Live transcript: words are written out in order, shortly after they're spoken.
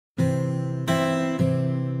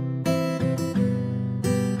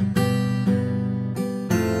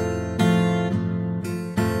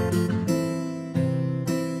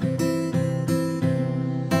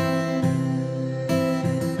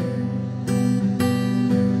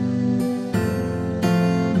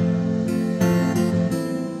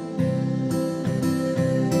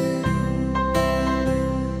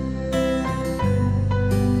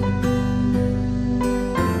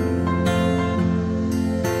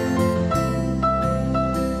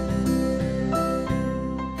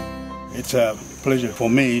It's a pleasure for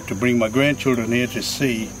me to bring my grandchildren here to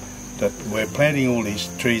see that we're planting all these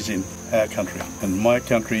trees in our country. And my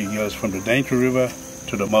country goes from the Daintree River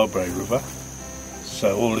to the Mowbray River.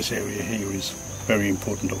 So all this area here is very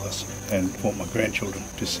important to us, and for my grandchildren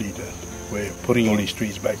to see that we're putting all these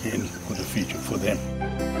trees back in for the future for them.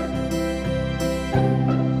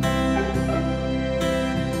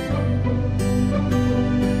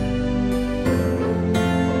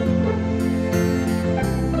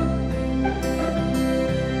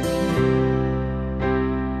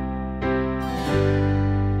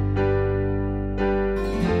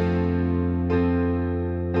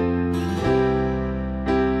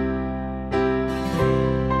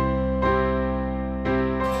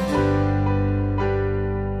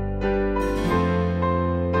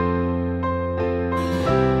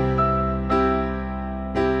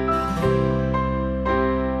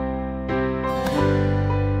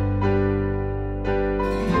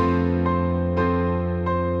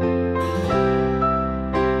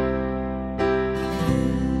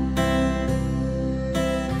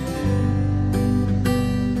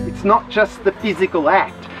 It's not just the physical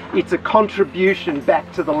act, it's a contribution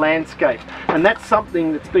back to the landscape, and that's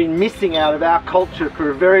something that's been missing out of our culture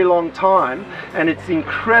for a very long time, and it's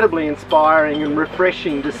incredibly inspiring and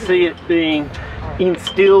refreshing to see it being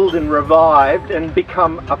instilled and revived and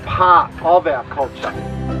become a part of our culture.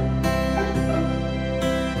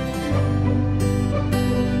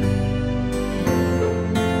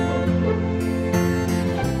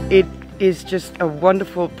 It is just a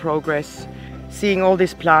wonderful progress, seeing all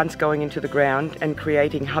these plants going into the ground and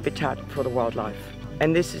creating habitat for the wildlife.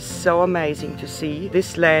 And this is so amazing to see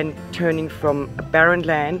this land turning from a barren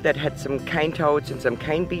land that had some cane toads and some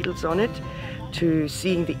cane beetles on it, to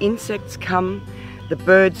seeing the insects come, the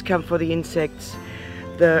birds come for the insects,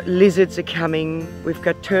 the lizards are coming, we've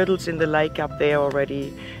got turtles in the lake up there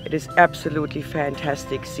already. It is absolutely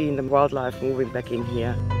fantastic seeing the wildlife moving back in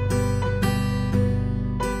here.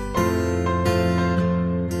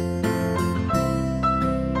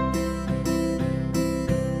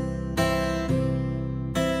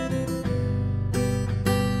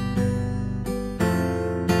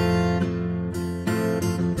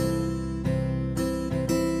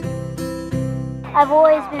 I've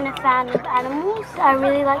always been a fan of animals. I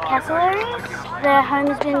really like cassowaries. Their home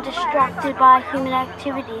has been distracted by human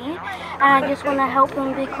activity, and I just want to help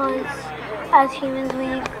them because as humans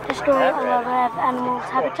we destroy a lot of animals'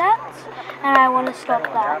 habitats, and I want to stop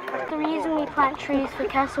that. The reason we plant trees for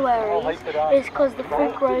cassowaries is because the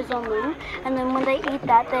fruit grows on them, and then when they eat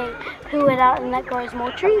that they poo it out and that grows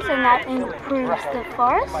more trees and that improves the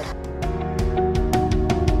forest.